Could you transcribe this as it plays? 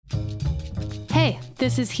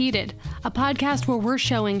This is Heated, a podcast where we're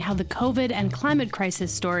showing how the COVID and climate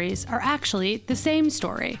crisis stories are actually the same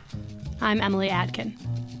story. I'm Emily Atkin.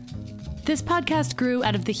 This podcast grew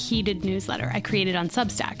out of the Heated newsletter I created on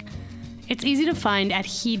Substack. It's easy to find at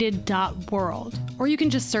heated.world, or you can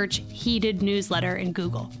just search Heated newsletter in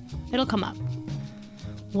Google. It'll come up.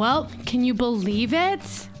 Well, can you believe it?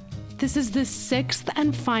 This is the sixth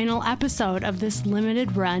and final episode of this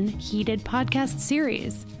limited run Heated podcast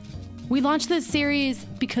series. We launched this series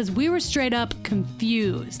because we were straight up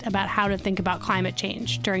confused about how to think about climate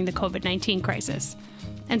change during the COVID-19 crisis.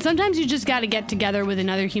 And sometimes you just got to get together with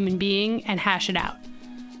another human being and hash it out.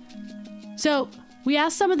 So we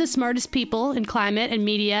asked some of the smartest people in climate and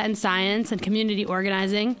media and science and community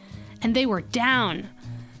organizing, and they were down.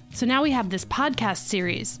 So now we have this podcast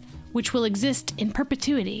series, which will exist in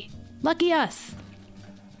perpetuity. Lucky us.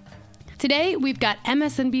 Today, we've got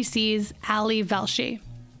MSNBC's Ali Velshi.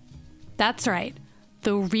 That's right,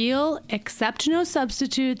 the real, except no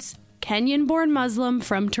substitutes, Kenyan-born Muslim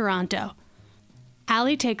from Toronto.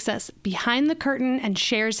 Ali takes us behind the curtain and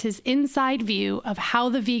shares his inside view of how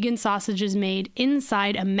the vegan sausage is made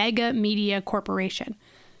inside a mega media corporation.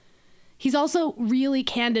 He's also really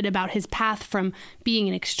candid about his path from being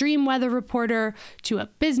an extreme weather reporter to a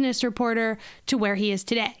business reporter to where he is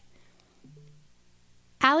today.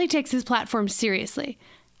 Ali takes his platform seriously,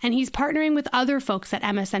 and he's partnering with other folks at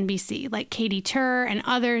MSNBC, like Katie Tur and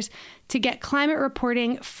others, to get climate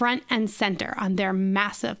reporting front and center on their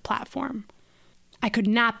massive platform. I could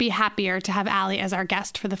not be happier to have Ali as our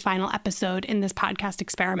guest for the final episode in this podcast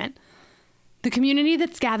experiment. The community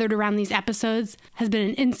that's gathered around these episodes has been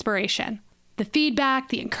an inspiration. The feedback,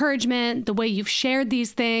 the encouragement, the way you've shared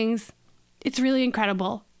these things, it's really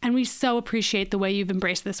incredible, and we so appreciate the way you've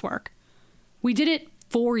embraced this work. We did it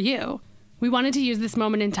for you. We wanted to use this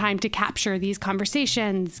moment in time to capture these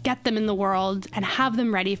conversations, get them in the world, and have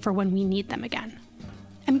them ready for when we need them again.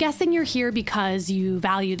 I'm guessing you're here because you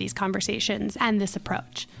value these conversations and this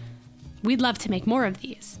approach. We'd love to make more of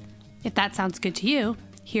these. If that sounds good to you,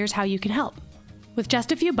 here's how you can help. With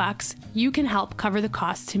just a few bucks, you can help cover the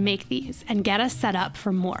costs to make these and get us set up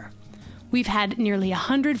for more. We've had nearly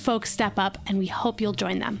 100 folks step up, and we hope you'll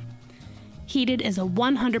join them. Heated is a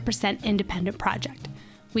 100% independent project.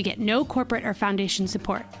 We get no corporate or foundation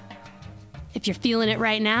support. If you're feeling it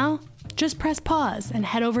right now, just press pause and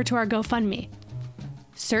head over to our GoFundMe.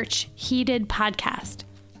 Search Heated Podcast.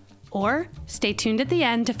 Or stay tuned at the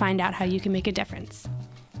end to find out how you can make a difference.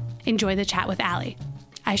 Enjoy the chat with Ali.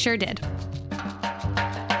 I sure did.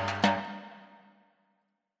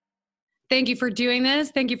 Thank you for doing this.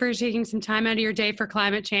 Thank you for taking some time out of your day for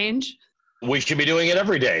climate change. We should be doing it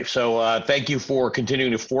every day. So thank you for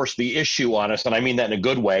continuing to force the issue on us. And I mean that in a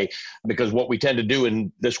good way, because what we tend to do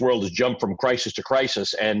in this world is jump from crisis to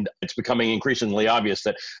crisis. And it's becoming increasingly obvious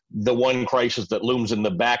that the one crisis that looms in the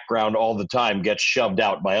background all the time gets shoved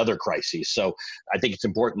out by other crises. So I think it's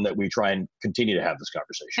important that we try and continue to have this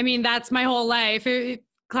conversation. I mean, that's my whole life.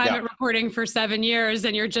 Climate reporting for 7 years,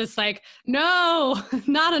 and you're just like, no,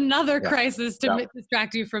 not another crisis to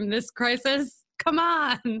distract you from this crisis. Come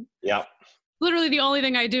on. Yeah. Literally the only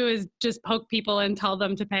thing I do is just poke people and tell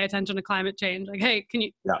them to pay attention to climate change. Like, hey, can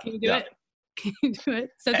you do it? Can you do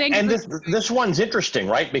it? So thank you. And this one's interesting,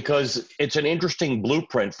 right? Because it's an interesting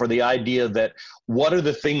blueprint for the idea that what are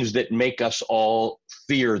the things that make us all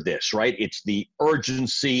fear this, right? It's the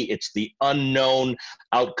urgency, it's the unknown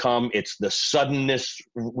outcome, it's the suddenness,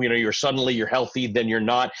 you're healthy, then you're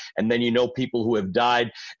not, and then people who have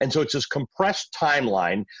died. And so it's this compressed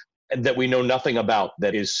timeline that we know nothing about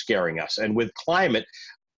that is scaring us. And with climate,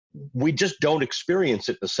 we just don't experience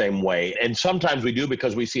it the same way. And sometimes we do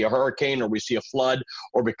because we see a hurricane or we see a flood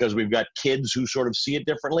or because we've got kids who sort of see it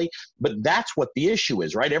differently. But that's what the issue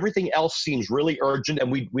is, right? Everything else seems really urgent, and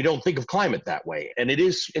we don't think of climate that way. And it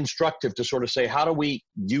is instructive to sort of say, how do we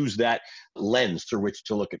use that lens through which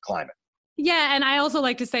to look at climate? Yeah, and I also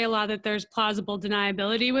like to say a lot that there's plausible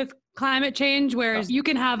deniability with climate change, whereas you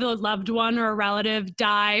can have a loved one or a relative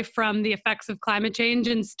die from the effects of climate change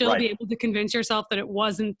and still be able to convince yourself that it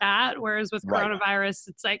wasn't that. Whereas with coronavirus,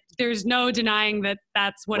 it's like there's no denying that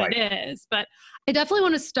that's what it is. But I definitely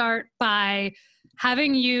want to start by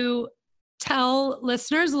having you tell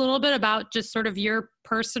listeners a little bit about just sort of your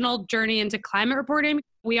personal journey into climate reporting.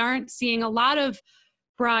 We aren't seeing a lot of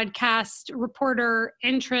broadcast reporter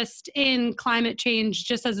interest in climate change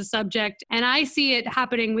just as a subject. And I see it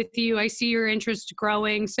happening with you. I see your interest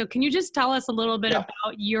growing. So can you just tell us a little bit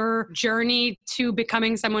about your journey to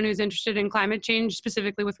becoming someone who's interested in climate change,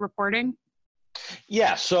 specifically with reporting?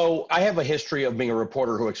 Yeah, so I have a history of being a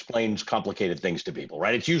reporter who explains complicated things to people,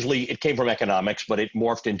 right? It came from economics, but it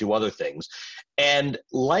morphed into other things. And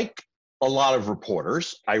like a lot of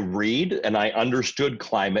reporters, I read and I understood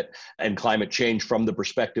climate and climate change from the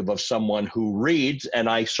perspective of someone who reads. And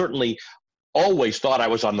I certainly always thought I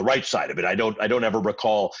was on the right side of it. I don't ever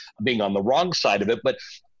recall being on the wrong side of it. But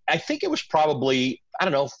I think it was probably, I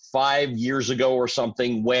don't know, 5 years ago or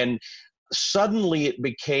something when suddenly it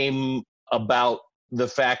became about the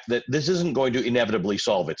fact that this isn't going to inevitably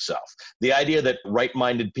solve itself. The idea that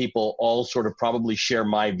right-minded people all sort of probably share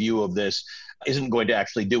my view of this isn't going to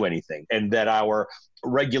actually do anything, and that our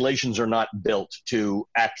regulations are not built to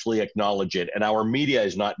actually acknowledge it, and our media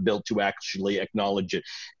is not built to actually acknowledge it.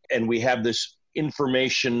 And we have this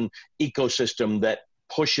information ecosystem that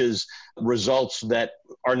pushes results that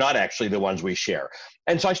are not actually the ones we share.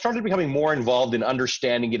 And so I started becoming more involved in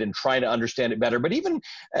understanding it and trying to understand it better. But even,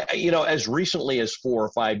 as recently as 4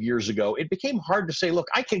 or 5 years ago, it became hard to say, look,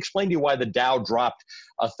 I can explain to you why the Dow dropped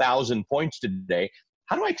 1,000 points today.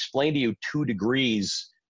 How do I explain to you 2 degrees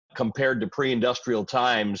compared to pre-industrial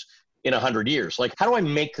times in 100 years? Like, how do I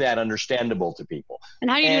make that understandable to people?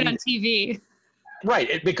 And how do you do it on TV?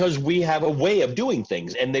 Right, because we have a way of doing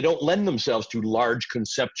things and they don't lend themselves to large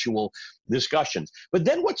conceptual discussions. But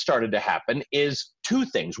then what started to happen is 2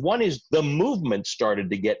 things. One is the movement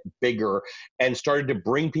started to get bigger and started to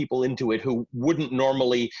bring people into it who wouldn't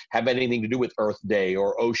normally have anything to do with Earth Day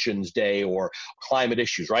or Oceans Day or climate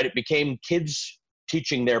issues, right? It became kids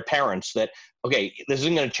teaching their parents that, okay, this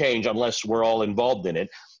isn't going to change unless we're all involved in it.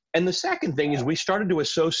 And the second thing is we started to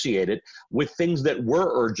associate it with things that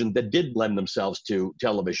were urgent that did lend themselves to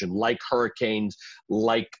television, like hurricanes,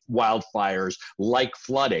 like wildfires, like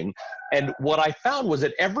flooding. And what I found was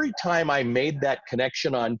that every time I made that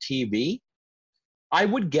connection on TV, I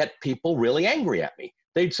would get people really angry at me.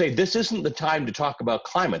 They'd say, this isn't the time to talk about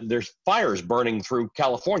climate. There's fires burning through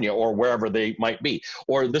California or wherever they might be.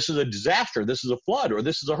 Or this is a disaster, this is a flood, or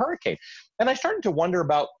this is a hurricane. And I started to wonder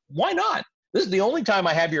about why not? This is the only time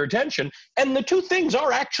I have your attention. And the 2 things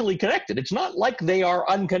are actually connected. It's not like they are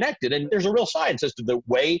unconnected. And there's a real science as to the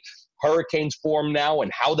way hurricanes form now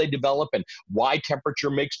and how they develop and why temperature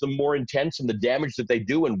makes them more intense and the damage that they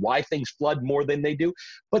do and why things flood more than they do.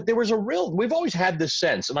 But there was we've always had this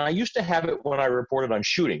sense, and I used to have it when I reported on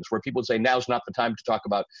shootings, where people would say, now's not the time to talk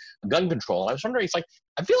about gun control. And I was wondering, it's like,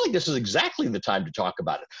 I feel like this is exactly the time to talk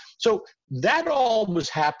about it. So that all was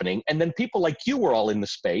happening. And then people like you were all in the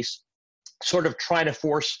space, sort of trying to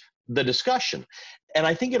force the discussion. And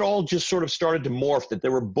I think it all just sort of started to morph, that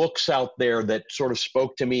there were books out there that sort of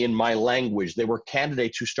spoke to me in my language. There were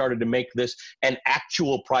candidates who started to make this an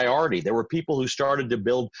actual priority. There were people who started to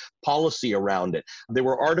build policy around it. There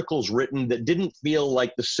were articles written that didn't feel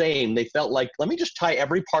like the same. They felt like, let me just tie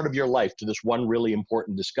every part of your life to this one really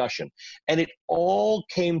important discussion. And it all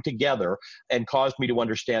came together and caused me to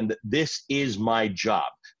understand that this is my job.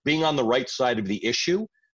 Being on the right side of the issue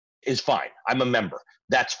is fine. I'm a member.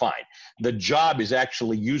 That's fine. The job is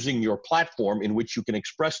actually using your platform in which you can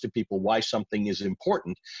express to people why something is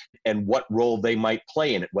important and what role they might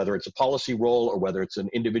play in it, whether it's a policy role or whether it's an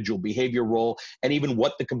individual behavior role, and even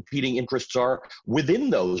what the competing interests are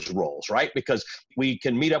within those roles, right? Because we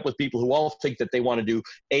can meet up with people who all think that they want to do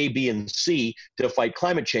A, B, and C to fight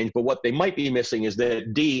climate change, but what they might be missing is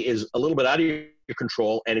that D is a little bit out of your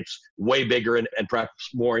control and it's way bigger and perhaps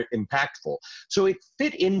more impactful. So it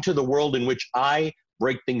fit into the world in which I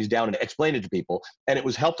break things down and explain it to people. And it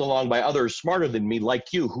was helped along by others smarter than me, like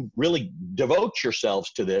you, who really devote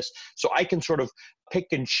yourselves to this. So I can sort of pick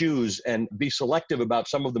and choose and be selective about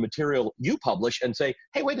some of the material you publish and say,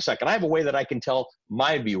 hey, wait a second, I have a way that I can tell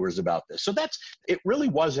my viewers about this. So it really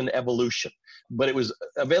was an evolution, but it was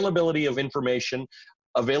availability of information,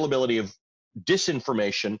 availability of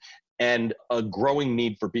disinformation, and a growing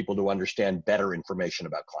need for people to understand better information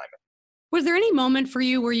about climate. Was there any moment for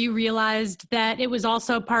you where you realized that it was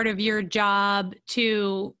also part of your job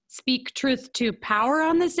to speak truth to power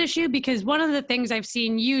on this issue? Because one of the things I've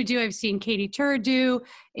seen you do, I've seen Katy Tur do,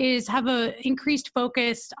 is have an increased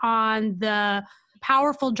focus on the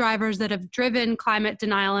powerful drivers that have driven climate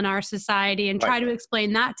denial in our society and try to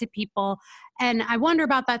explain that to people. And I wonder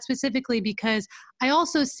about that specifically because I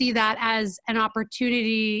also see that as an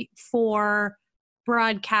opportunity for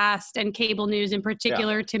broadcast and cable news in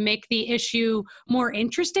particular to make the issue more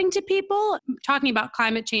interesting to people, talking about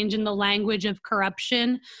climate change in the language of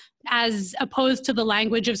corruption as opposed to the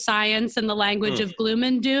language of science and the language of gloom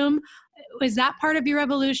and doom. Is that part of your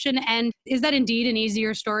evolution? And is that indeed an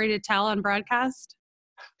easier story to tell on broadcast?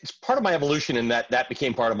 It's part of my evolution in that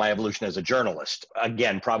became part of my evolution as a journalist.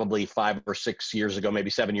 Again, probably 5 or 6 years ago, maybe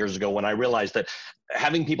 7 years ago, when I realized that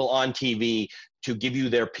having people on TV to give you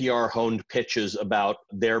their PR honed pitches about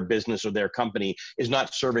their business or their company is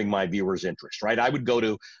not serving my viewers' interest, right? I would go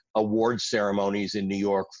to awards ceremonies in New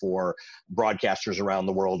York for broadcasters around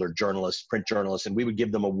the world or journalists, print journalists, and we would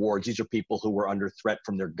give them awards. These are people who were under threat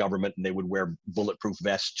from their government and they would wear bulletproof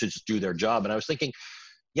vests to just do their job. And I was thinking,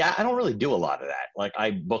 yeah, I don't really do a lot of that. Like,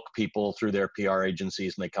 I book people through their PR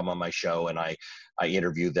agencies and they come on my show and I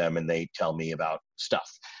interview them and they tell me about stuff.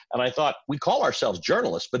 And I thought, we call ourselves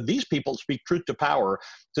journalists, but these people speak truth to power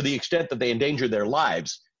to the extent that they endanger their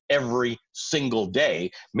lives every single day.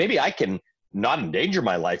 Maybe I can not endanger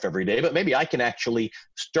my life every day, but maybe I can actually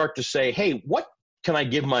start to say, hey, what can I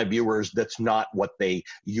give my viewers that's not what they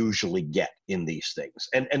usually get in these things?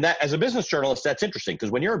 And that, as a business journalist, that's interesting,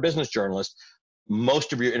 because when you're a business journalist,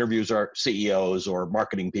 most of your interviews are CEOs or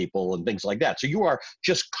marketing people and things like that. So you are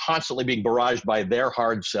just constantly being barraged by their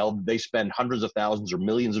hard sell. They spend hundreds of thousands or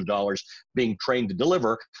millions of dollars being trained to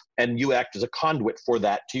deliver, and you act as a conduit for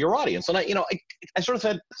that to your audience. And I sort of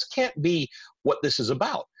said, this can't be what this is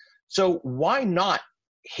about. So why not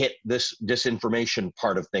hit this disinformation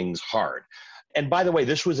part of things hard? And by the way,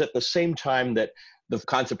 this was at the same time that the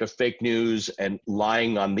concept of fake news and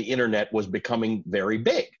lying on the internet was becoming very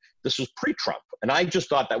big. This was pre-Trump. And I just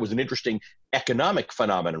thought that was an interesting economic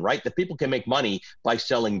phenomenon, right? That people can make money by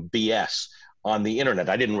selling BS on the internet.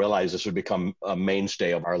 I didn't realize this would become a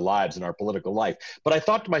mainstay of our lives and our political life. But I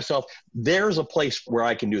thought to myself, there's a place where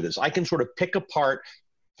I can do this. I can sort of pick apart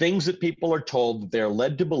things that people are told that they're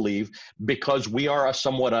led to believe, because we are a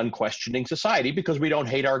somewhat unquestioning society, because we don't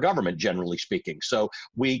hate our government, generally speaking. So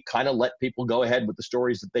we kind of let people go ahead with the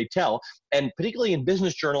stories that they tell. And particularly in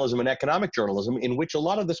business journalism and economic journalism, in which a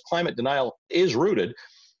lot of this climate denial is rooted,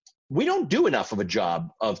 we don't do enough of a job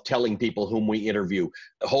of telling people whom we interview,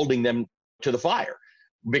 holding them to the fire,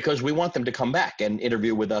 because we want them to come back and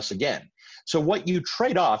interview with us again. So what you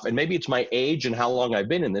trade off, and maybe it's my age and how long I've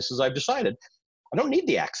been in this, is I've decided I don't need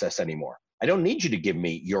the access anymore. I don't need you to give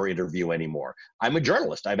me your interview anymore. I'm a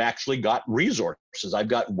journalist. I've actually got resources. I've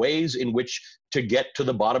got ways in which to get to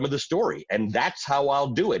the bottom of the story. And that's how I'll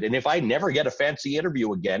do it. And if I never get a fancy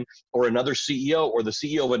interview again, or another CEO or the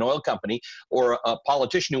CEO of an oil company or a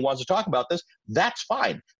politician who wants to talk about this, that's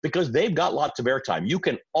fine, because they've got lots of airtime. You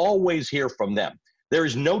can always hear from them. There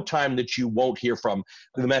is no time that you won't hear from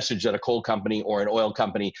the message that a coal company or an oil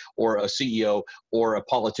company or a CEO or a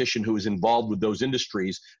politician who is involved with those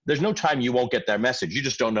industries, there's no time you won't get that message. You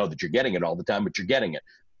just don't know that you're getting it all the time, but you're getting it.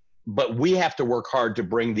 But we have to work hard to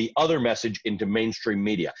bring the other message into mainstream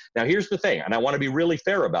media. Now, here's the thing, and I want to be really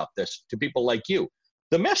fair about this to people like you.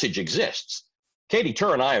 The message exists. Katy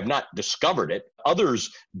Tur and I have not discovered it. Others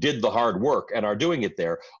did the hard work and are doing it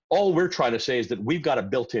there. All we're trying to say is that we've got a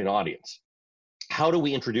built-in audience. How do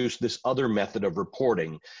we introduce this other method of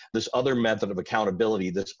reporting, this other method of accountability,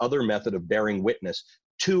 this other method of bearing witness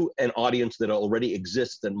to an audience that already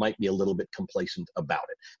exists that might be a little bit complacent about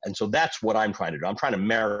it? And so that's what I'm trying to do. I'm trying to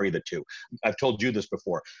marry the two. I've told you this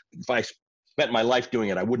before. If I spent my life doing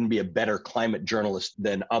it, I wouldn't be a better climate journalist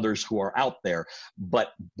than others who are out there. But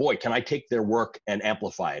boy, can I take their work and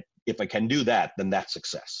amplify it. If I can do that, then that's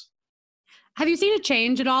success. Have you seen a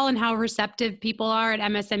change at all in how receptive people are at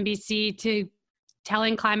MSNBC to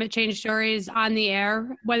telling climate change stories on the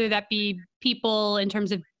air, whether that be people in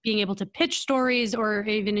terms of being able to pitch stories or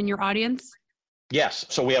even in your audience? Yes.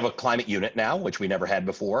 So we have a climate unit now, which we never had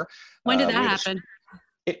before. When did that happen?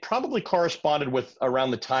 It probably corresponded with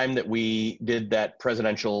around the time that we did that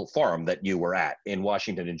presidential forum that you were at in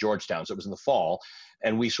Washington and Georgetown. So it was in the fall.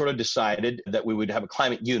 And we sort of decided that we would have a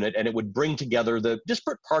climate unit, and it would bring together the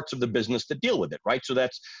disparate parts of the business that deal with it, right? So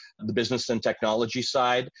that's the business and technology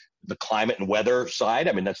side, the climate and weather side.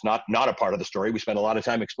 I mean, that's not a part of the story. We spend a lot of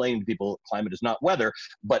time explaining to people climate is not weather,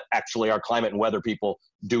 but actually our climate and weather people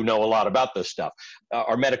do know a lot about this stuff.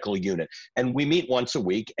 Our medical unit. And we meet once a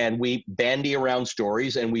week and we bandy around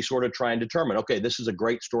stories and we sort of try and determine, okay, this is a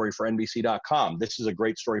great story for NBC.com. This is a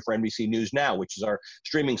great story for NBC News Now, which is our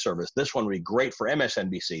streaming service. This one would be great for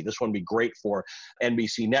MSNBC. This one would be great for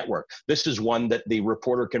NBC Network. This is one that the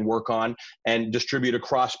reporter can work on and distribute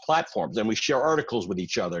across platforms. And we share articles with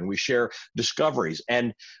each other and we share discoveries.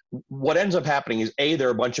 And what ends up happening is, A, there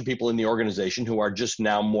are a bunch of people in the organization who are just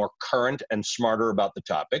now more current and smarter about the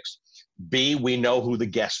topics. B, we know who the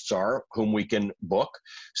guests are, whom we can book.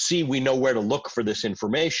 C, we know where to look for this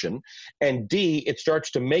information. And D, it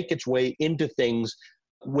starts to make its way into things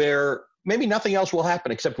where maybe nothing else will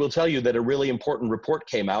happen except we'll tell you that a really important report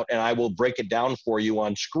came out and I will break it down for you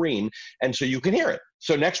on screen and so you can hear it.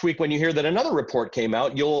 So next week when you hear that another report came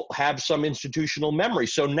out, you'll have some institutional memory.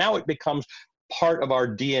 So now it becomes part of our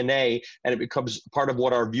DNA and it becomes part of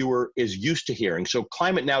what our viewer is used to hearing. So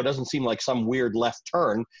climate now doesn't seem like some weird left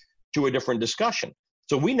turn to a different discussion.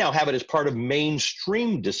 So we now have it as part of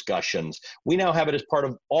mainstream discussions. We now have it as part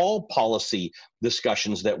of all policy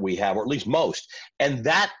discussions that we have, or at least most. And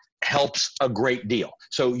that helps a great deal.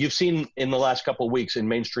 So you've seen in the last couple of weeks in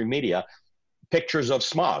mainstream media, pictures of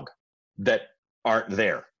smog that aren't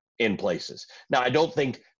there in places. Now, I don't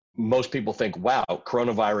think most people think, wow,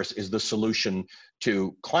 coronavirus is the solution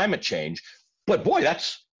to climate change. But boy,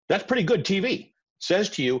 that's pretty good TV. It says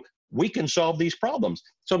to you, we can solve these problems.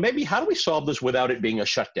 So maybe how do we solve this without it being a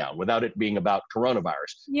shutdown, without it being about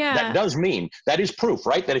coronavirus? Yeah. That does mean, that is proof,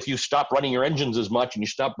 right? That if you stop running your engines as much and you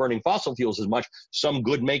stop burning fossil fuels as much, some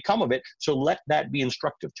good may come of it. So let that be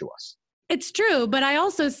instructive to us. It's true, but I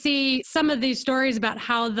also see some of these stories about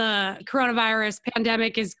how the coronavirus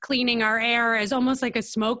pandemic is cleaning our air as almost like a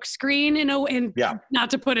smoke screen, not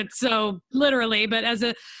to put it so literally, but as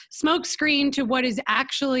a smoke screen to what is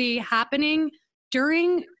actually happening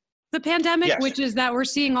during the pandemic, yes. which is that we're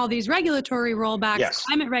seeing all these regulatory rollbacks, yes.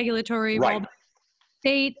 climate regulatory right. rollbacks,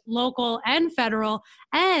 state, local, and federal,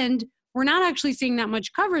 and we're not actually seeing that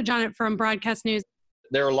much coverage on it from broadcast news.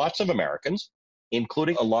 There are lots of Americans,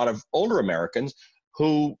 including a lot of older Americans,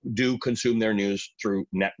 who do consume their news through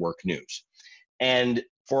network news. And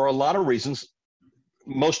for a lot of reasons,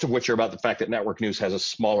 most of which are about the fact that network news has a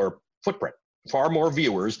smaller footprint. Far more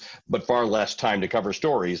viewers, but far less time to cover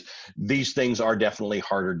stories. These things are definitely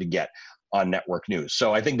harder to get on network news.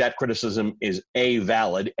 So I think that criticism is A,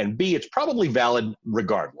 valid, and B, it's probably valid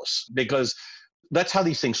regardless, because that's how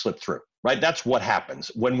these things slip through, right? That's what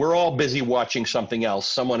happens. When we're all busy watching something else,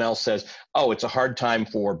 someone else says, oh, it's a hard time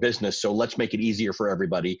for business, so let's make it easier for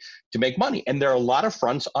everybody to make money. And there are a lot of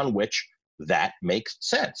fronts on which that makes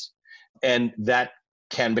sense. And that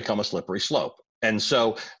can become a slippery slope. And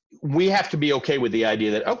so we have to be okay with the idea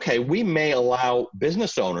that, okay, we may allow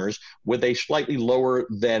business owners with a slightly lower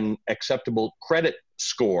than acceptable credit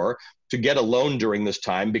score to get a loan during this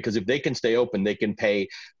time, because if they can stay open, they can pay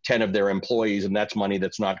 10 of their employees, and that's money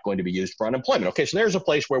that's not going to be used for unemployment. Okay, so there's a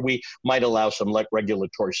place where we might allow some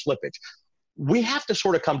regulatory slippage. We have to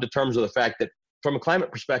sort of come to terms with the fact that from a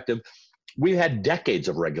climate perspective, we've had decades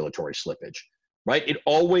of regulatory slippage, right? It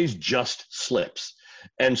always just slips.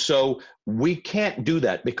 And so we can't do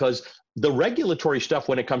that, because the regulatory stuff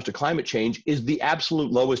when it comes to climate change is the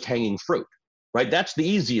absolute lowest hanging fruit, right? That's the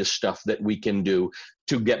easiest stuff that we can do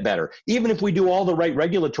to get better. Even if we do all the right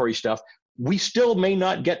regulatory stuff, we still may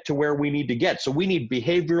not get to where we need to get. So we need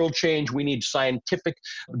behavioral change. We need scientific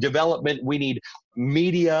development. We need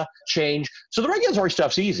media change. So the regulatory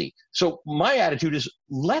stuff's easy. So my attitude is,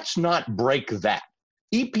 let's not break that.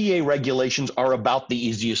 EPA regulations are about the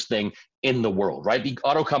easiest thing in the world, right? The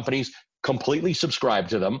auto companies completely subscribe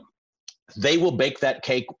to them. They will bake that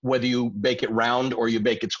cake, whether you bake it round or you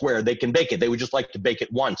bake it square. They can bake it. They would just like to bake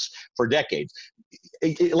it once for decades.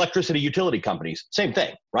 Electricity utility companies, same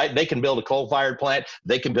thing, right? They can build a coal-fired plant.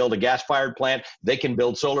 They can build a gas-fired plant. They can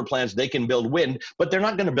build solar plants. They can build wind, but they're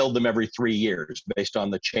not going to build them every 3 years based on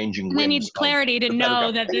the changing winds. They need clarity to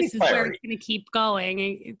know that this is where it's going to keep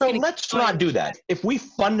going. So let's not do that. If we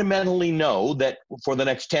fundamentally know that for the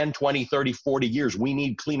next 10, 20, 30, 40 years, we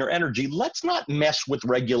need cleaner energy, let's not mess with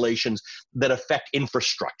regulations that affect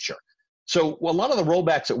infrastructure. So a lot of the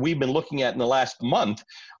rollbacks that we've been looking at in the last month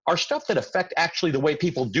are stuff that affect actually the way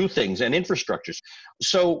people do things and infrastructures.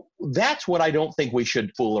 So that's what I don't think we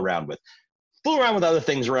should fool around with. Fool around with other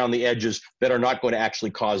things around the edges that are not going to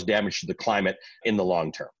actually cause damage to the climate in the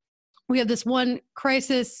long term. We have this one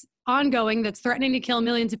crisis ongoing that's threatening to kill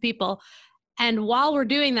millions of people. And while we're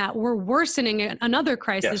doing that, we're worsening another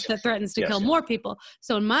crisis that threatens to kill more people.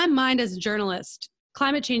 So in my mind as a journalist,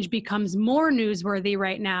 climate change becomes more newsworthy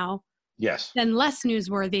right now than less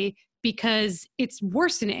newsworthy, because it's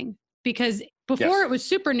worsening. Because before it was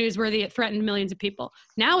super newsworthy, it threatened millions of people.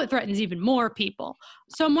 Now it threatens even more people.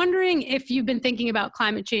 So I'm wondering if you've been thinking about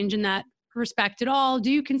climate change in that respect at all.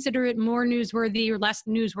 Do you consider it more newsworthy or less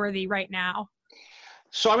newsworthy right now?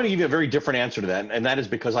 So I'm going to give you a very different answer to that. And that is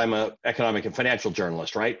because I'm an economic and financial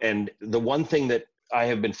journalist, right? And the one thing that I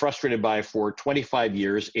have been frustrated by for 25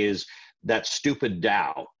 years is that stupid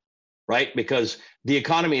Dow, right? Because the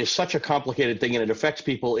economy is such a complicated thing and it affects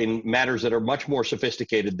people in matters that are much more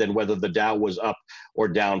sophisticated than whether the Dow was up or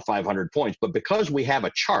down 500 points. But because we have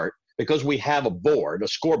a chart, because we have a board, a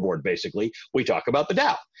scoreboard basically. We talk about the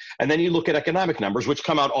Dow. And then you look at economic numbers, which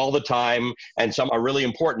come out all the time, and some are really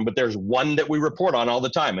important, but there's one that we report on all the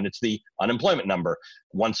time, and it's the unemployment number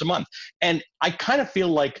once a month. And I kind of feel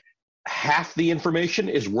like half the information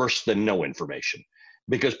is worse than no information,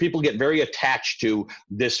 because people get very attached to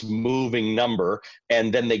this moving number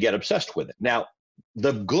and then they get obsessed with it. Now,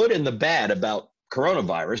 the good and the bad about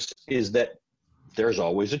coronavirus is that there's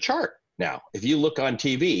always a chart. Now, if you look on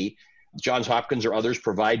TV, Johns Hopkins or others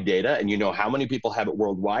provide data, and you know how many people have it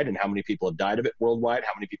worldwide and how many people have died of it worldwide,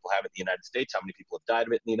 how many people have it in the United States, how many people have died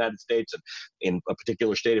of it in the United States, and in a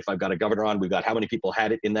particular state, if I've got a governor on, we've got how many people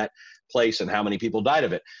had it in that place and how many people died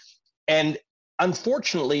of it. And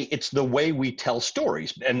unfortunately, it's the way we tell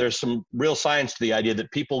stories. And there's some real science to the idea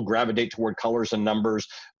that people gravitate toward colors and numbers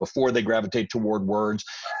before they gravitate toward words.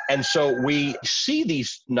 And so we see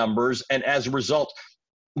these numbers, and as a result,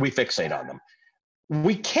 we fixate on them.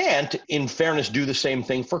 We can't, in fairness, do the same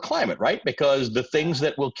thing for climate, right? Because the things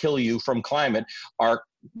that will kill you from climate are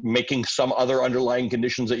making some other underlying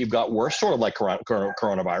conditions that you've got worse, sort of like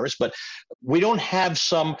coronavirus. But we don't have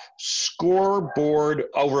some scoreboard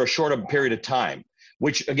over a shorter period of time,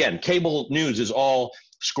 which, again, cable news is all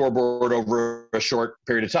scoreboard over a short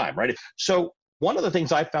period of time, right? So one of the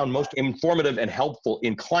things I found most informative and helpful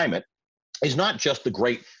in climate is not just the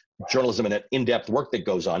great journalism and that in-depth work that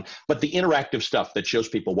goes on, but the interactive stuff that shows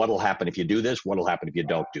people what will happen if you do this, what will happen if you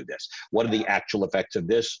don't do this, what are the actual effects of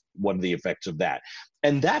this, what are the effects of that.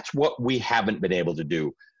 And that's what we haven't been able to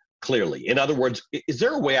do clearly. In other words, is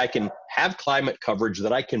there a way I can have climate coverage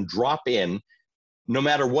that I can drop in no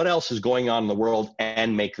matter what else is going on in the world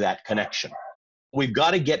and make that connection? We've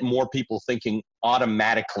got to get more people thinking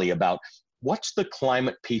automatically about what's the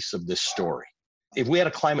climate piece of this story. If we had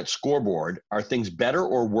a climate scoreboard, are things better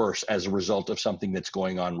or worse as a result of something that's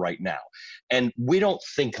going on right now? And we don't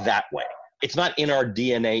think that way. It's not in our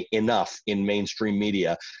DNA enough in mainstream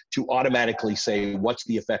media to automatically say, what's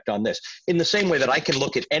the effect on this? In the same way that I can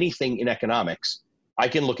look at anything in economics, I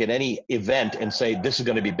can look at any event and say, this is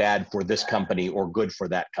going to be bad for this company or good for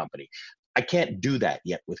that company. I can't do that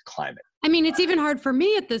yet with climate. I mean, it's even hard for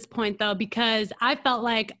me at this point, though, because I felt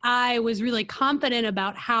like I was really confident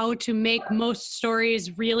about how to make most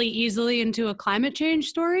stories really easily into a climate change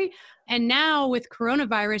story. And now with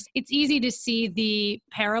coronavirus, it's easy to see the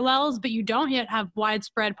parallels, but you don't yet have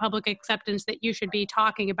widespread public acceptance that you should be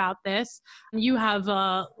talking about this. You have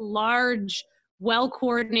a large,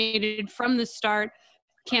 well-coordinated from the start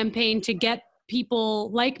campaign to get people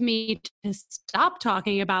like me to stop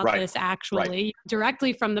talking about this actually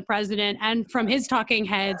directly from the president and from his talking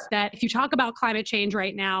heads, that if you talk about climate change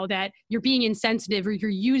right now, that you're being insensitive or you're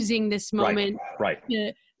using this moment.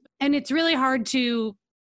 And it's really hard to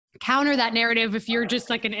counter that narrative if you're just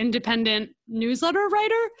like an independent newsletter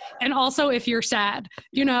writer. And also if you're sad,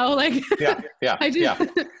 you know, like,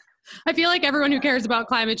 I feel like everyone who cares about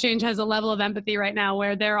climate change has a level of empathy right now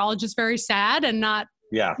where they're all just very sad and not.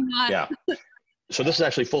 So this is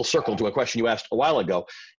actually full circle to a question you asked a while ago.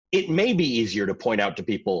 It may be easier to point out to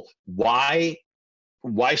people why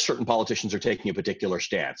certain politicians are taking a particular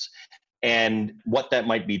stance and what that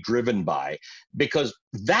might be driven by, because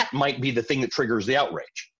that might be the thing that triggers the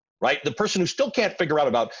outrage, right? The person who still can't figure out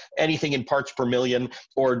about anything in parts per million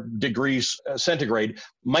or degrees centigrade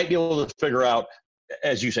might be able to figure out,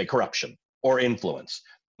 as you say, corruption or influence,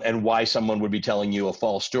 and why someone would be telling you a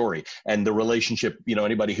false story, and the relationship, you know,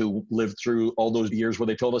 anybody who lived through all those years where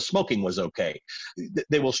they told us smoking was okay,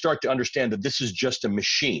 they will start to understand that this is just a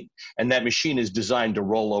machine, and that machine is designed to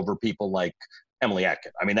roll over people like Emily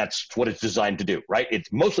Atkin. I mean, that's what it's designed to do, right?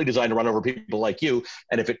 It's mostly designed to run over people like you,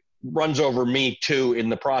 and if it runs over me too in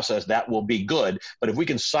the process, that will be good. But if we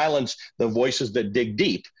can silence the voices that dig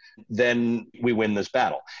deep, then we win this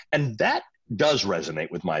battle. And that does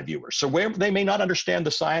resonate with my viewers. So where they may not understand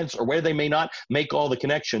the science or where they may not make all the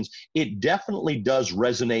connections, it definitely does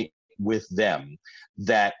resonate with them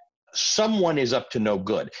that someone is up to no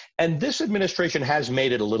good. And this administration has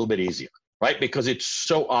made it a little bit easier, right? Because it's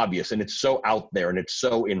so obvious and it's so out there and it's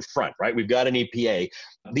so in front, right? We've got an EPA.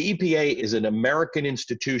 The EPA is an American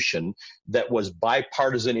institution that was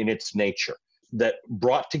bipartisan in its nature, that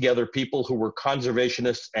brought together people who were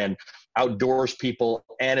conservationists and outdoors people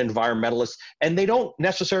and environmentalists, and they don't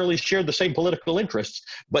necessarily share the same political interests,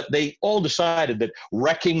 but they all decided that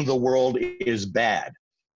wrecking the world is bad.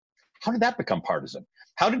 How did that become partisan?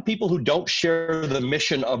 How did people who don't share the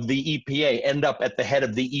mission of the EPA end up at the head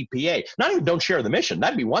of the EPA? Not even don't share the mission,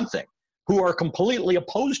 that'd be one thing, who are completely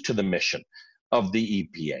opposed to the mission of the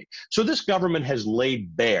EPA. So this government has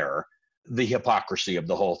laid bare the hypocrisy of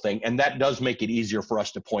the whole thing. And that does make it easier for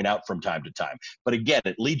us to point out from time to time. But again,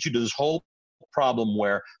 it leads you to this whole problem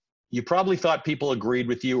where you probably thought people agreed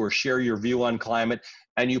with you or share your view on climate,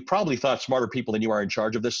 and you probably thought smarter people than you are in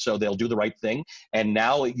charge of this, so they'll do the right thing. And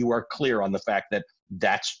now you are clear on the fact that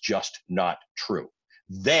that's just not true.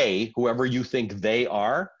 They, whoever you think they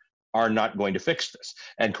are not going to fix this.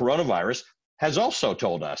 And coronavirus has also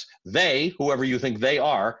told us they, whoever you think they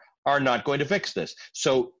are not going to fix this.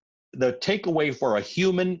 So the takeaway for a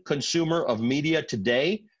human consumer of media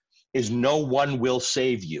today is no one will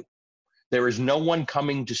save you. There is no one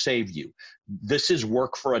coming to save you. This is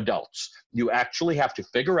work for adults. You actually have to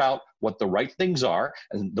figure out what the right things are.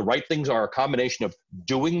 And the right things are a combination of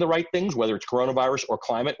doing the right things, whether it's coronavirus or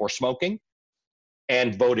climate or smoking,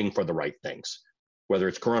 and voting for the right things, whether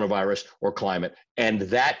it's coronavirus or climate. And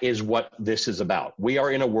that is what this is about. We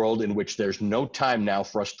are in a world in which there's no time now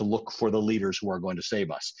for us to look for the leaders who are going to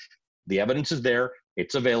save us. The evidence is there.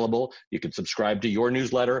 It's available. You can subscribe to your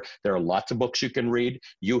newsletter. There are lots of books you can read.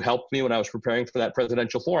 You helped me when I was preparing for that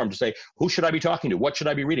presidential forum to say, who should I be talking to? What should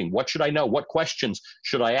I be reading? What should I know? What questions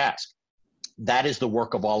should I ask? That is the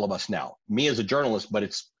work of all of us now. Me as a journalist, but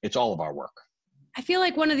it's all of our work. I feel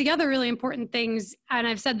like one of the other really important things, and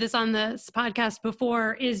I've said this on this podcast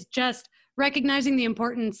before, is just recognizing the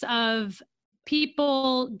importance of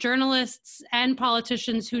people, journalists, and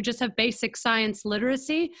politicians who just have basic science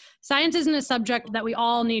literacy. Science isn't a subject that we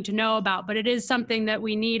all need to know about, but it is something that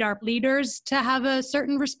we need our leaders to have a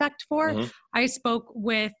certain respect for. Mm-hmm. I spoke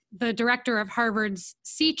with the director of Harvard's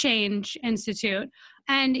Sea Change Institute,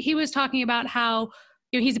 and he was talking about how,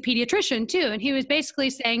 he's a pediatrician too, and he was basically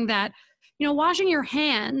saying that, washing your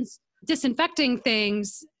hands, disinfecting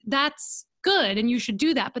things, that's good, and you should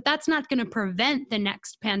do that, but that's not going to prevent the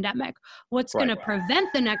next pandemic. What's going to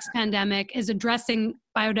prevent the next pandemic is addressing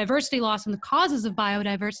biodiversity loss and the causes of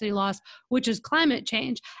biodiversity loss, which is climate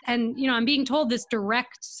change. And, I'm being told this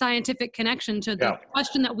direct scientific connection to the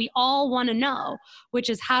question that we all want to know, which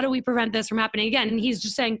is how do we prevent this from happening again? And he's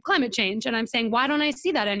just saying climate change. And I'm saying, why don't I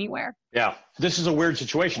see that anywhere? Yeah, this is a weird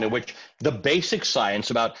situation in which the basic science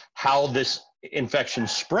about how this infection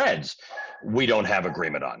spreads, we don't have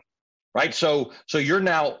agreement on. Right. So you're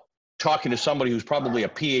now talking to somebody who's probably a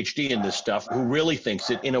PhD in this stuff, who really thinks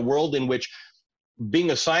that in a world in which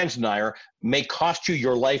being a science denier may cost you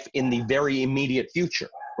your life in the very immediate future.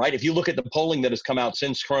 Right. If you look at the polling that has come out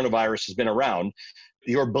since coronavirus has been around,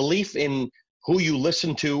 your belief in who you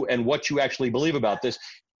listen to and what you actually believe about this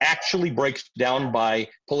actually breaks down by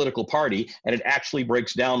political party, and it actually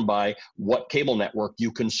breaks down by what cable network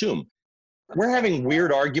you consume. We're having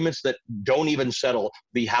weird arguments that don't even settle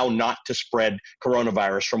the how not to spread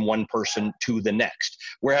coronavirus from one person to the next.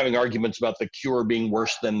 We're having arguments about the cure being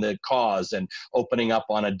worse than the cause and opening up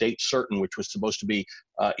on a date certain, which was supposed to be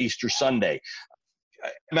Easter Sunday.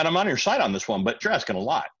 Man, I'm on your side on this one, but you're asking a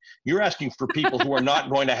lot. You're asking for people who are not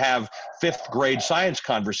going to have fifth grade science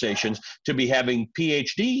conversations to be having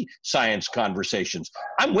PhD science conversations.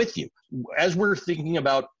 I'm with you. As we're thinking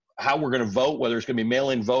about how we're going to vote, whether it's going to be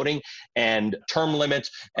mail-in voting and term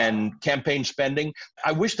limits and campaign spending,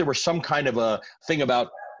 I wish there was some kind of a thing about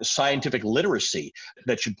scientific literacy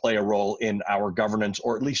that should play a role in our governance,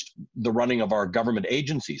 or at least the running of our government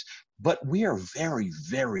agencies. But we are very,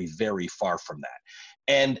 very, very far from that.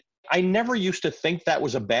 And I never used to think that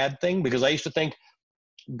was a bad thing, because I used to think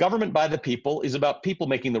government by the people is about people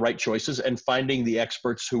making the right choices and finding the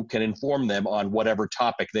experts who can inform them on whatever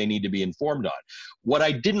topic they need to be informed on. What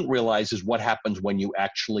I didn't realize is what happens when you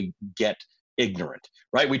actually get ignorant,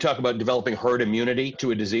 right? We talk about developing herd immunity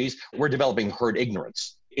to a disease. We're developing herd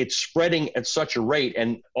ignorance. It's spreading at such a rate,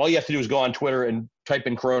 and all you have to do is go on Twitter and type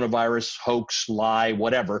in coronavirus, hoax, lie,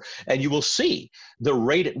 whatever, and you will see the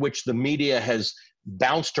rate at which the media has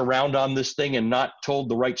bounced around on this thing and not told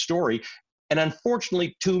the right story. And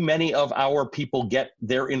unfortunately, too many of our people get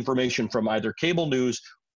their information from either cable news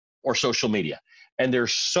or social media. And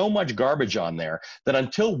there's so much garbage on there that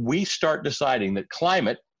until we start deciding that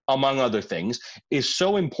climate, among other things, is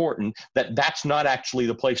so important that that's not actually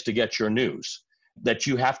the place to get your news, that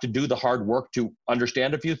you have to do the hard work to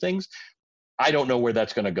understand a few things, I don't know where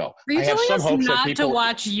that's going to go. Are you telling us not to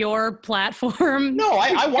watch your platform? No,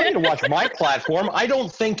 I wanted to watch my platform. I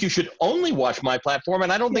don't think you should only watch my platform,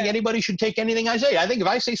 and I don't think anybody should take anything I say. I think if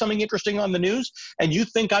I say something interesting on the news and you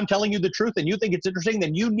think I'm telling you the truth and you think it's interesting,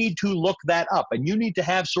 then you need to look that up, and you need to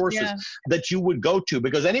have sources that you would go to,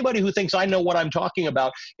 because anybody who thinks I know what I'm talking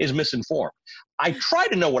about is misinformed. I try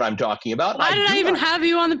to know what I'm talking about. Why did I even have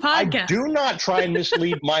you on the podcast? I do not try and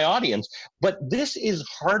mislead my audience, but this is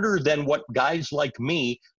harder than what guys like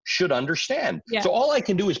me should understand. Yeah. So all I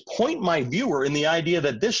can do is point my viewer in the idea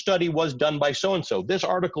that this study was done by so-and-so, this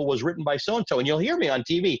article was written by so-and-so, and you'll hear me on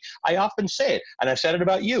TV. I often say it, and I've said it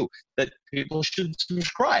about you, that people should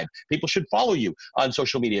subscribe. People should follow you on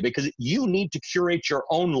social media because you need to curate your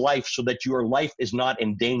own life so that your life is not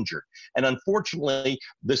endangered. And unfortunately,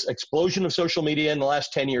 this explosion of social media in the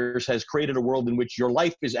last 10 years has created a world in which your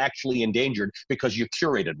life is actually endangered because you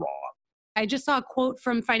curated wrong. I just saw a quote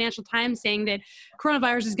from Financial Times saying that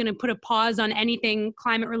coronavirus is going to put a pause on anything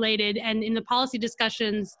climate related. And in the policy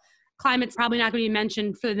discussions, climate's probably not going to be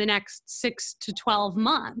mentioned for the next 6 to 12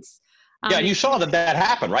 months. Yeah, and you saw that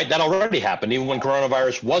happened, right? That already happened. Even when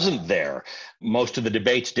coronavirus wasn't there, most of the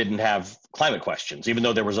debates didn't have climate questions, even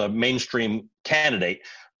though there was a mainstream candidate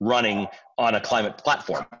running on a climate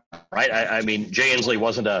platform, right? I mean, Jay Inslee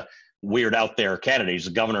wasn't a weird out there candidate. He's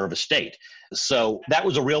the governor of a state. So that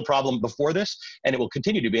was a real problem before this, and it will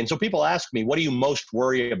continue to be. And so people ask me, what do you most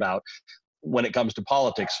worry about when it comes to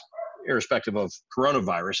politics, irrespective of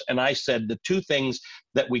coronavirus? And I said the two things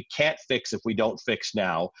that we can't fix if we don't fix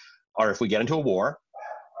now are if we get into a war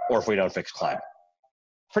or if we don't fix climate.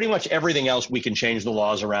 Pretty much everything else we can change the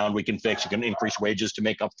laws around, we can fix. You can increase wages to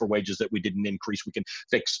make up for wages that we didn't increase. We can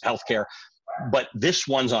fix healthcare. But this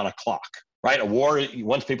one's on a clock, right? A war,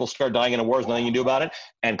 once people start dying in a war, there's nothing you can do about it.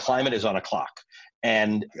 And climate is on a clock.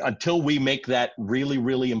 And until we make that really,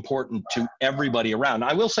 really important to everybody around,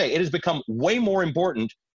 I will say it has become way more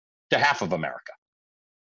important to half of America.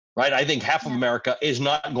 Right? I think half of America is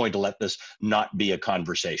not going to let this not be a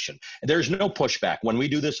conversation. There's no pushback. When we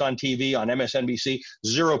do this on TV, on MSNBC,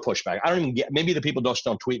 zero pushback. I don't even get, maybe the people just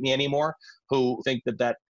don't tweet me anymore who think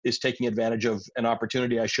that is taking advantage of an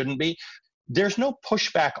opportunity I shouldn't be. There's no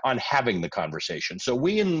pushback on having the conversation. So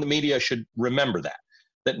we in the media should remember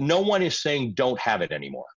that no one is saying don't have it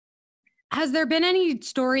anymore. Has there been any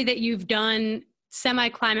story that you've done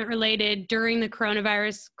semi-climate related during the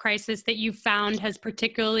coronavirus crisis that you found has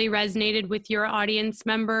particularly resonated with your audience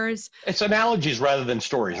members? It's analogies rather than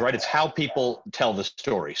stories, right? It's how people tell the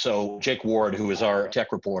story. So Jake Ward, who is our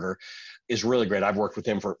tech reporter, is really great. I've worked with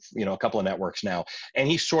him for a couple of networks now, and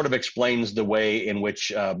he sort of explains the way in which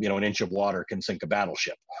an inch of water can sink a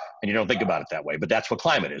battleship. And you don't think about it that way, but that's what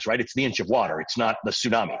climate is, right? It's the inch of water. It's not the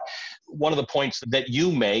tsunami. One of the points that you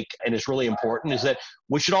make, and is really important, is that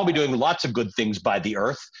we should all be doing lots of good things by the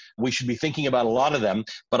earth. We should be thinking about a lot of them,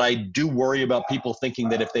 but I do worry about people thinking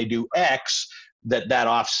that if they do X, that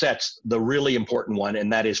offsets the really important one,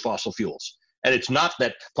 and that is fossil fuels. And it's not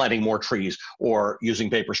that planting more trees or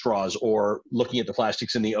using paper straws or looking at the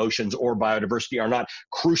plastics in the oceans or biodiversity are not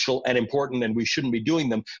crucial and important, and we shouldn't be doing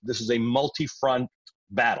them. This is a multi-front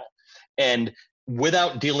battle. And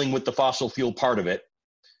without dealing with the fossil fuel part of it,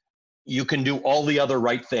 you can do all the other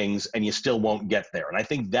right things and you still won't get there. And I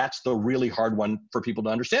think that's the really hard one for people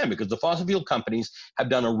to understand, because the fossil fuel companies have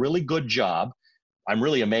done a really good job. I'm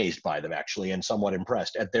really amazed by them, actually, and somewhat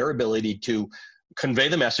impressed at their ability to convey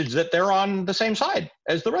the message that they're on the same side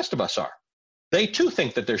as the rest of us are. They too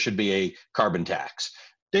think that there should be a carbon tax.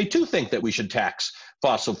 They too think that we should tax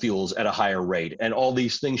fossil fuels at a higher rate, and all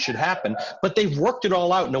these things should happen, but they've worked it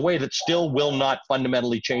all out in a way that still will not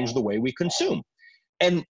fundamentally change the way we consume.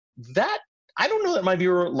 And that, I don't know that my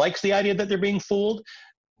viewer likes the idea that they're being fooled,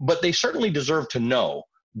 but they certainly deserve to know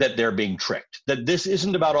that they're being tricked, that this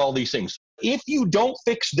isn't about all these things. If you don't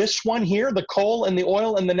fix this one here, the coal and the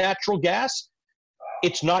oil and the natural gas,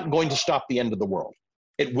 it's not going to stop the end of the world.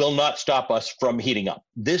 It will not stop us from heating up.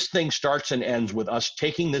 This thing starts and ends with us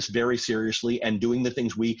taking this very seriously and doing the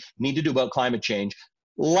things we need to do about climate change,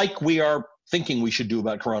 like we are thinking we should do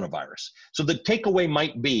about coronavirus. So the takeaway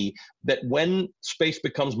might be that when space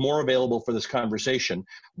becomes more available for this conversation,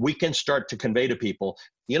 we can start to convey to people,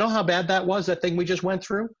 you know how bad that was, that thing we just went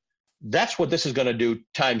through? That's what this is going to do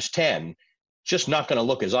times 10. Just not going to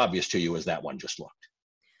look as obvious to you as that one just looked.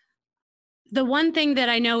 The one thing that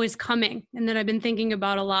I know is coming and that I've been thinking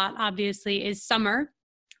about a lot, obviously, is summer,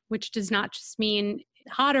 which does not just mean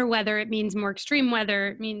hotter weather. It means more extreme weather.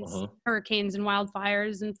 It means hurricanes and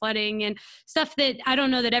wildfires and flooding and stuff that I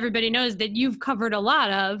don't know that everybody knows that you've covered a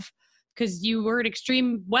lot of because you were an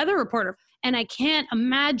extreme weather reporter. And I can't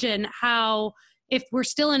imagine how, if we're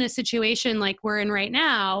still in a situation like we're in right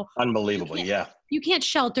now. Unbelievably, yeah. You can't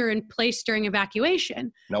shelter in place during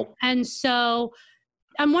evacuation. Nope. And so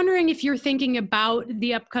I'm wondering if you're thinking about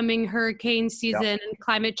the upcoming hurricane season and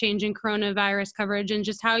climate change and coronavirus coverage, and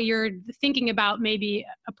just how you're thinking about maybe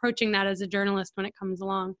approaching that as a journalist when it comes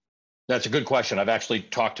along. That's a good question. I've actually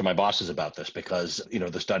talked to my bosses about this because,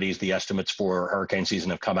 the studies, the estimates for hurricane season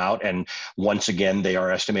have come out. And once again, they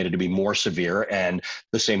are estimated to be more severe. And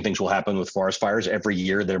the same things will happen with forest fires. Every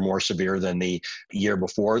year, they're more severe than the year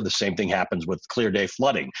before. The same thing happens with clear day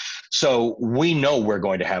flooding. So we know we're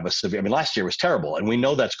going to have last year was terrible, and we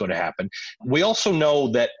know that's going to happen. We also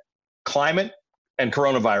know that climate and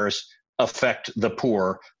coronavirus affect the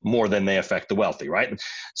poor more than they affect the wealthy, right?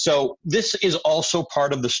 So this is also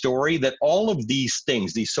part of the story that all of these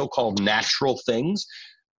things, these so-called natural things,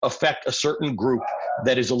 affect a certain group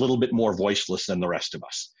that is a little bit more voiceless than the rest of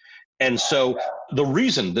us. And so the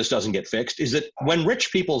reason this doesn't get fixed is that when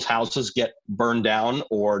rich people's houses get burned down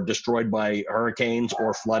or destroyed by hurricanes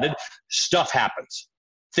or flooded, stuff happens.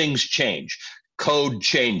 Things change. Code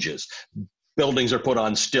changes. Buildings are put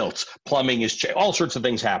on stilts, plumbing is changed, all sorts of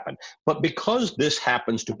things happen. But because this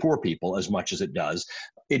happens to poor people as much as it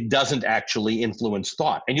doesn't actually influence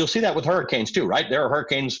thought. And you'll see that with hurricanes too, right? There are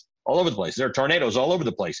hurricanes all over the place. There are tornadoes all over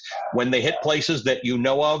the place. When they hit places that you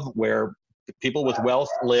know of where people with wealth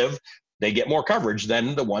live, they get more coverage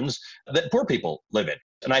than the ones that poor people live in.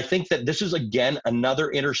 And I think that this is, again,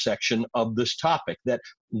 another intersection of this topic, that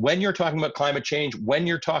when you're talking about climate change, when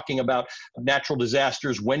you're talking about natural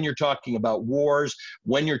disasters, when you're talking about wars,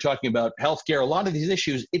 when you're talking about healthcare, a lot of these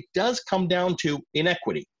issues, it does come down to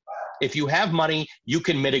inequity. If you have money, you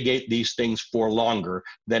can mitigate these things for longer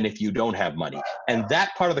than if you don't have money. And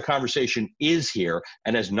that part of the conversation is here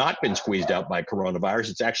and has not been squeezed out by coronavirus.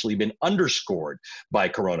 It's actually been underscored by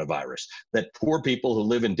coronavirus, that poor people who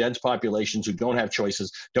live in dense populations, who don't have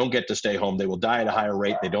choices, don't get to stay home. They will die at a higher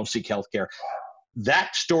rate. They don't seek health care.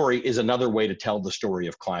 That story is another way to tell the story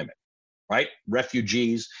of climate, right?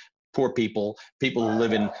 Refugees, poor people, people who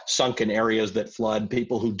live in sunken areas that flood,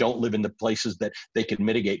 people who don't live in the places that they can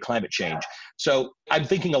mitigate climate change. So I'm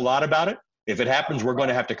thinking a lot about it. If it happens, we're going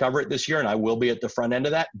to have to cover it this year, and I will be at the front end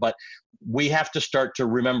of that. But we have to start to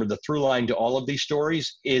remember the through line to all of these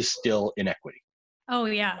stories is still inequity. Oh,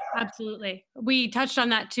 yeah, absolutely. We touched on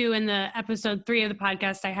that too in the episode 3 of the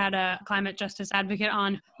podcast. I had a climate justice advocate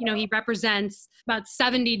on. He represents about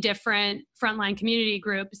 70 different frontline community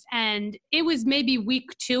groups. And it was maybe week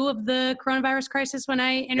 2 of the coronavirus crisis when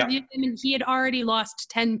I interviewed him, and he had already lost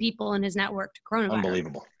 10 people in his network to coronavirus.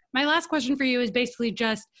 Unbelievable. My last question for you is basically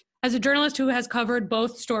just, as a journalist who has covered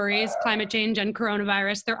both stories, climate change and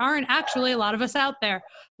coronavirus, there aren't actually a lot of us out there.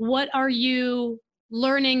 What are you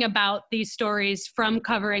learning about these stories from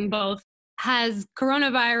covering both? Has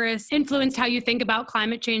coronavirus influenced how you think about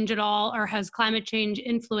climate change at all, or has climate change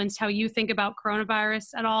influenced how you think about coronavirus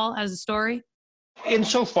at all as a story?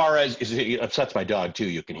 Insofar as it upsets my dog too,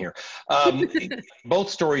 you can hear. Both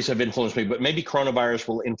stories have influenced me, but maybe coronavirus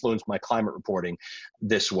will influence my climate reporting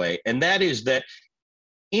this way. And that is that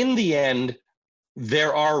in the end,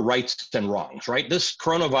 there are rights and wrongs, right? This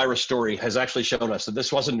coronavirus story has actually shown us that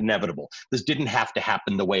this wasn't inevitable. This didn't have to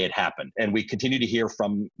happen the way it happened. And we continue to hear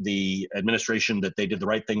from the administration that they did the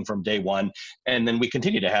right thing from day one. And then we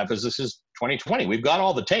continue to have, as this is 2020, we've got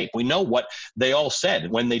all the tape. We know what they all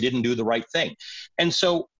said when they didn't do the right thing. And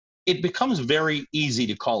so it becomes very easy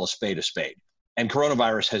to call a spade a spade. And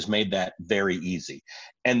coronavirus has made that very easy.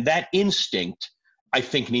 And that instinct, I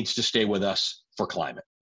think, needs to stay with us for climate.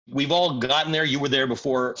 We've all gotten there. You were there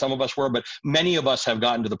before some of us were, but many of us have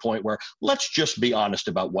gotten to the point where let's just be honest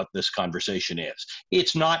about what this conversation is.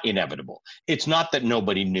 It's not inevitable. It's not that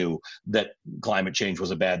nobody knew that climate change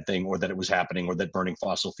was a bad thing or that it was happening or that burning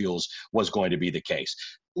fossil fuels was going to be the case.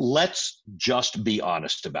 Let's just be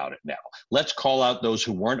honest about it now. Let's call out those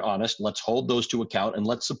who weren't honest. Let's hold those to account, and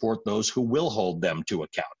let's support those who will hold them to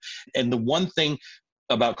account. And the one thing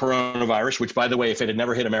about coronavirus, which, by the way, if it had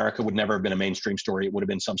never hit America, would never have been a mainstream story. It would have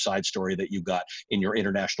been some side story that you got in your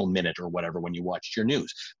international minute or whatever when you watched your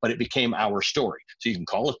news. But it became our story. So you can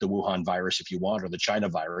call it the Wuhan virus if you want, or the China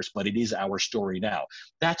virus, but it is our story now.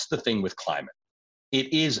 That's the thing with climate.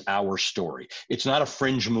 It is our story. It's not a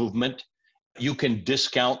fringe movement. You can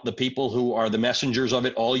discount the people who are the messengers of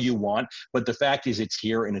it all you want, but the fact is it's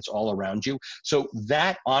here and it's all around you. So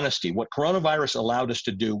that honesty, what coronavirus allowed us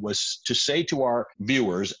to do was to say to our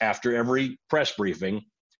viewers after every press briefing,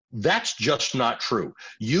 that's just not true.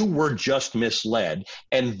 You were just misled,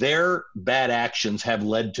 and their bad actions have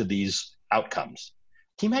led to these outcomes.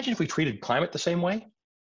 Can you imagine if we treated climate the same way?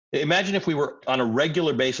 Imagine if we were on a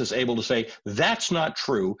regular basis able to say, that's not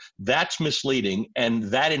true, that's misleading, and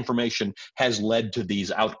that information has led to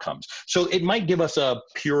these outcomes. So it might give us a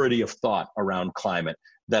purity of thought around climate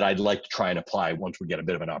that I'd like to try and apply once we get a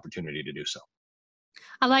bit of an opportunity to do so.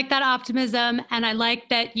 I like that optimism, and I like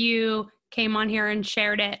that you came on here and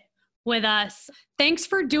shared it with us. Thanks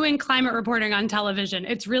for doing climate reporting on television.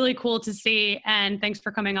 It's really cool to see. And thanks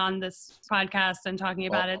for coming on this podcast and talking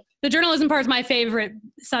about it. The journalism part is my favorite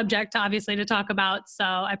subject, obviously, to talk about. So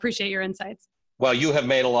I appreciate your insights. Well, you have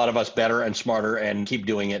made a lot of us better and smarter, and keep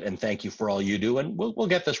doing it. And thank you for all you do. And we'll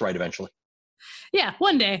get this right eventually. Yeah,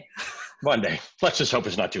 one day. One day. Let's just hope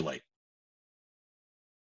it's not too late.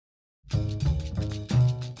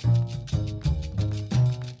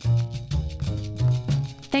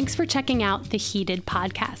 Thanks for checking out the Heated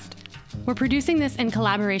podcast. We're producing this in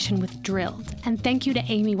collaboration with Drilled, and thank you to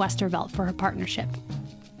Amy Westervelt for her partnership.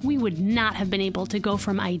 We would not have been able to go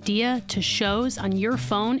from idea to shows on your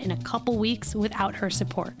phone in a couple weeks without her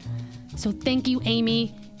support. So thank you,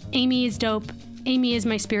 Amy. Amy is dope. Amy is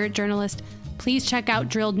my spirit journalist. Please check out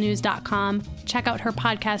drillednews.com, check out her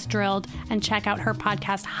podcast Drilled, and check out her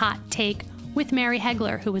podcast Hot Take with Mary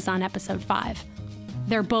Hegler, who was on episode 5.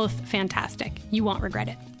 They're both fantastic. You won't regret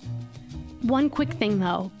it. One quick thing,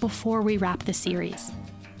 though, before we wrap the series.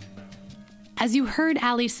 As you heard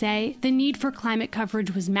Ali say, the need for climate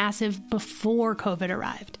coverage was massive before COVID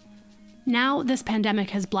arrived. Now this pandemic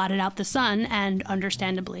has blotted out the sun and,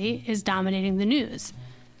 understandably, is dominating the news.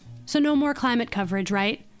 So no more climate coverage,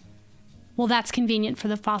 right? Well, that's convenient for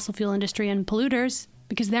the fossil fuel industry and polluters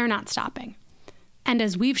because they're not stopping. And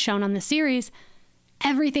as we've shown on the series,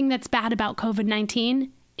 everything that's bad about COVID-19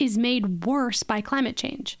 is made worse by climate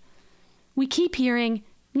change. We keep hearing,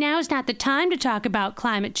 now's not the time to talk about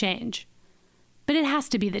climate change. But it has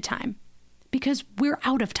to be the time, because we're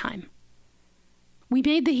out of time. We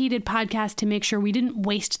made the Heated podcast to make sure we didn't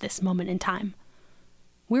waste this moment in time.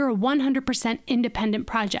 We're a 100% independent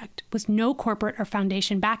project with no corporate or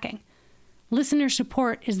foundation backing. Listener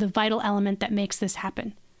support is the vital element that makes this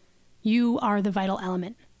happen. You are the vital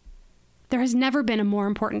element. There has never been a more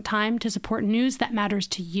important time to support news that matters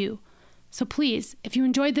to you. So please, if you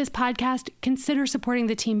enjoyed this podcast, consider supporting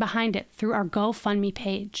the team behind it through our GoFundMe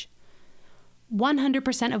page.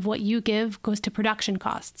 100% of what you give goes to production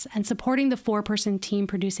costs and supporting the 4-person team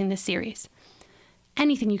producing this series.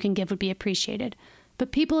 Anything you can give would be appreciated,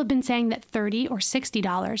 but people have been saying that $30 or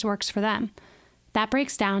 $60 works for them. That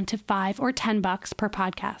breaks down to $5 or $10 per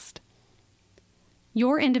podcast.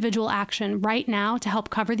 Your individual action right now to help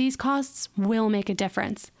cover these costs will make a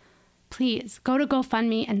difference. Please go to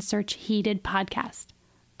GoFundMe and search Heated Podcast.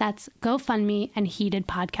 That's GoFundMe and Heated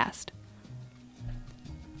Podcast.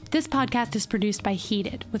 This podcast is produced by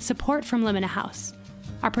Heated with support from Limina House.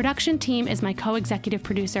 Our production team is my co-executive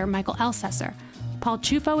producer, Michael Elsesser. Paul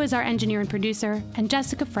Chufo is our engineer and producer, and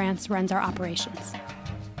Jessica France runs our operations.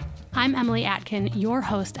 I'm Emily Atkin, your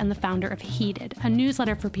host and the founder of Heated, a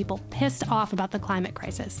newsletter for people pissed off about the climate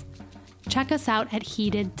crisis. Check us out at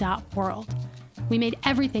heated.world. We made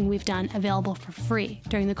everything we've done available for free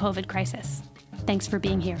during the COVID crisis. Thanks for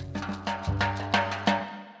being here.